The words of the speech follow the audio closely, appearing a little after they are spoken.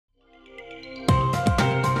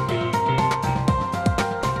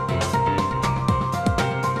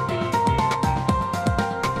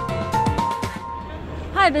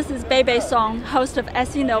this is BeiBei Song, host of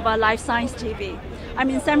Essinova Life Science TV. I'm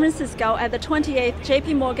in San Francisco at the 28th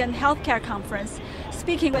JP Morgan Healthcare Conference,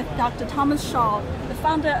 speaking with Dr. Thomas Schall, the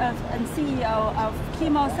founder and CEO of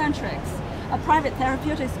ChemoCentryx, a private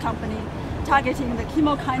therapeutics company targeting the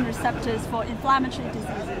chemokine receptors for inflammatory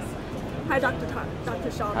diseases. Hi, Dr.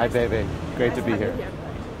 Schall. Hi, BeiBei. Great to be here.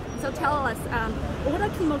 So tell us, what are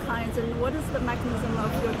chemokines and what is the mechanism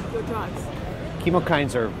of your drugs?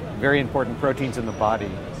 Chemokines are very important proteins in the body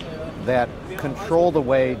that control the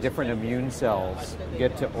way different immune cells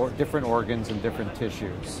get to different organs and different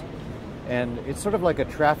tissues. And it's sort of like a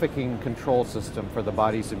trafficking control system for the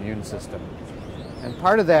body's immune system. And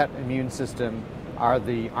part of that immune system are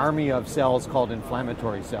the army of cells called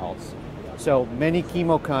inflammatory cells. So many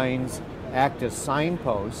chemokines act as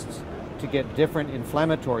signposts to get different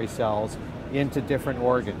inflammatory cells into different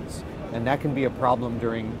organs. And that can be a problem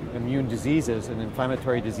during immune diseases and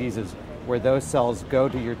inflammatory diseases where those cells go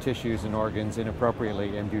to your tissues and organs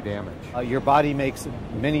inappropriately and do damage. Your body makes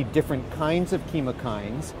many different kinds of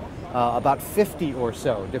chemokines, about 50 or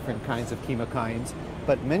so different kinds of chemokines,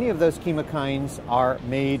 but many of those chemokines are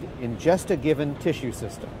made in just a given tissue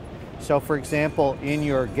system. So for example, in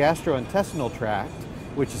your gastrointestinal tract,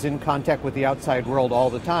 which is in contact with the outside world all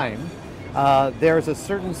the time, there's a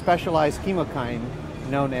certain specialized chemokine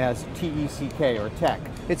known as TECK or TEC.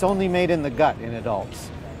 It's only made in the gut in adults.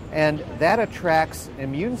 And that attracts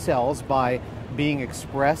immune cells by being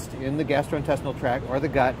expressed in the gastrointestinal tract or the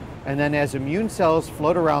gut, and then as immune cells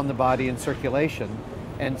float around the body in circulation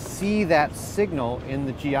and see that signal in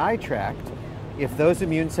the GI tract, if those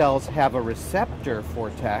immune cells have a receptor for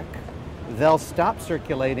TEC, they'll stop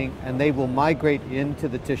circulating and they will migrate into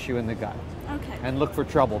the tissue in the gut. Okay. And look for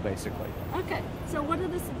trouble, basically. Okay, so what are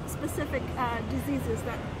the specific diseases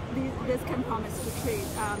that this can promise to treat?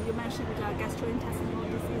 You mentioned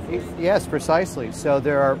gastrointestinal diseases. Yes, precisely. So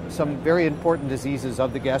there are some very important diseases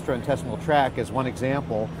of the gastrointestinal tract as one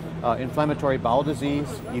example. Inflammatory bowel disease,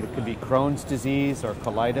 either could be Crohn's disease or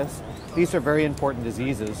colitis. These are very important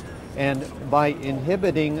diseases. And by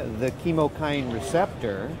inhibiting the chemokine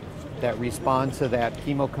receptor that responds to that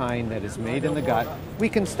chemokine that is made in the gut, we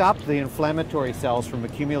can stop the inflammatory cells from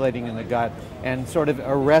accumulating in the gut and sort of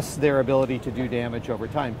arrest their ability to do damage over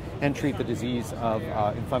time and treat the disease of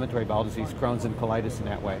inflammatory bowel disease, Crohn's and colitis in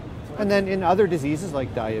that way. And then in other diseases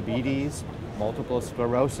like diabetes, multiple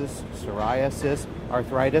sclerosis, psoriasis,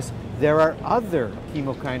 arthritis, there are other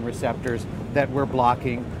chemokine receptors that we're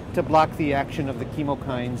blocking to block the action of the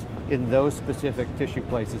chemokines in those specific tissue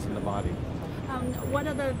places in the body.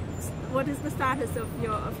 What is the status of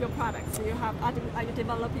your products? Do you have, are you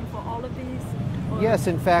developing for all of these? Or? Yes,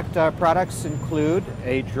 in fact, our products include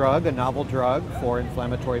a novel drug for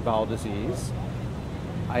inflammatory bowel disease,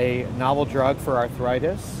 a novel drug for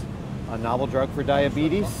arthritis, a novel drug for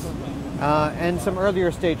diabetes, and some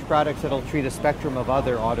earlier stage products that'll treat a spectrum of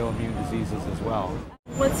other autoimmune diseases as well.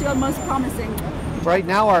 What's your most promising? Right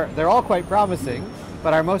now, they're all quite promising.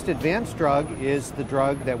 But our most advanced drug is the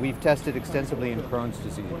drug that we've tested extensively in Crohn's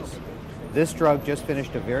disease. This drug just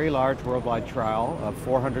finished a very large worldwide trial of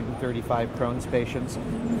 435 Crohn's patients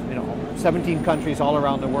in 17 countries all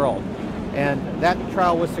around the world. And that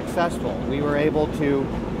trial was successful. We were able to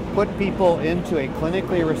put people into a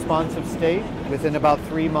clinically responsive state within about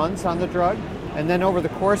 3 months on the drug. And then over the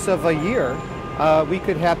course of a year, we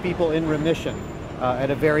could have people in remission at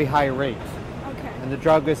a very high rate. And the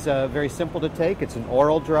drug is very simple to take. It's an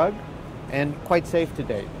oral drug and quite safe to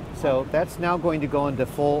date. So that's now going to go into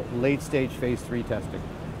full late-stage phase 3 testing.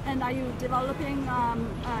 And are you developing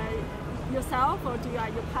yourself, or are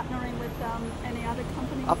you partnering with any other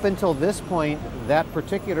companies? Up until this point, that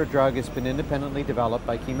particular drug has been independently developed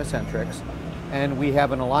by ChemoCentryx, and we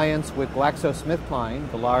have an alliance with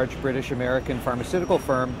GlaxoSmithKline, the large British-American pharmaceutical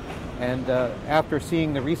firm. And after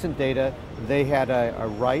seeing the recent data, they had a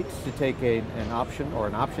right to take an option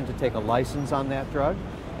to take a license on that drug,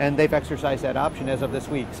 and they've exercised that option as of this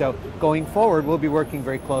week. So going forward, we'll be working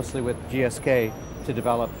very closely with GSK to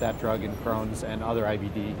develop that drug in Crohn's and other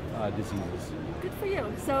IBD diseases. Good for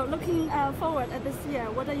you. So looking forward at this year,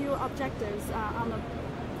 what are your objectives on the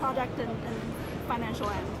product and financial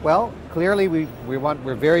end? Well, clearly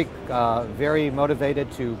we're very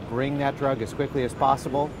motivated to bring that drug as quickly as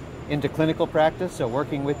possible into clinical practice. So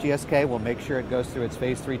working with GSK, we'll make sure it goes through its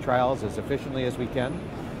phase 3 trials as efficiently as we can.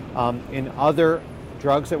 In other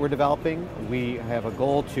drugs that we're developing, we have a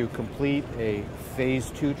goal to complete a phase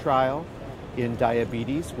 2 trial in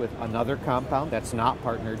diabetes with another compound that's not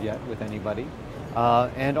partnered yet with anybody.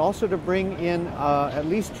 And also to bring in at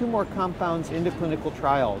least 2 more compounds into clinical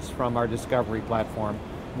trials from our discovery platform,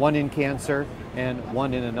 one in cancer and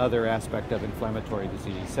one in another aspect of inflammatory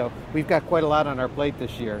disease. So we've got quite a lot on our plate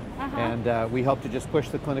this year, and we hope to just push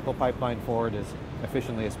the clinical pipeline forward as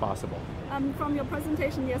efficiently as possible. From your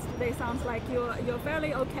presentation yesterday, sounds like you're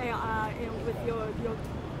fairly okay with your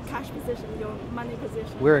cash position, your money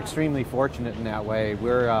position. We're extremely fortunate in that way.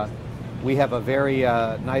 We have a very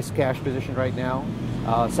nice cash position right now.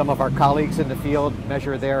 Some of our colleagues in the field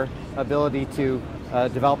measure their ability to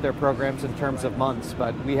develop their programs in terms of months,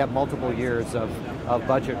 but we have multiple years of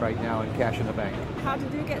budget right now and cash in the bank. How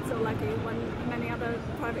did you get so lucky when many other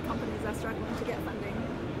private companies are struggling to get funding?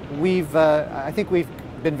 I think we've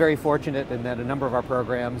been very fortunate in that a number of our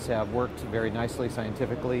programs have worked very nicely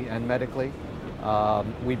scientifically and medically.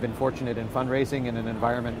 We've been fortunate in fundraising in an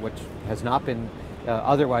environment which has not been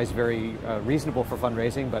otherwise very reasonable for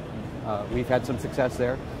fundraising, but we've had some success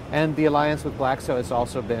there. And the alliance with Glaxo has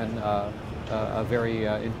also been a very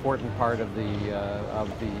important part of the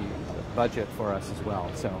budget for us as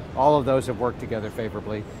well. So all of those have worked together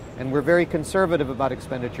favorably, and we're very conservative about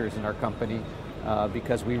expenditures in our company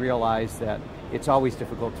because we realize that it's always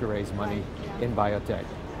difficult to raise money in biotech.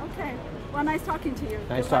 Okay. Well, nice talking to you.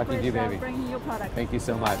 Nice talking to you, baby. Bringing your product. Thank you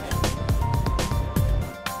so much.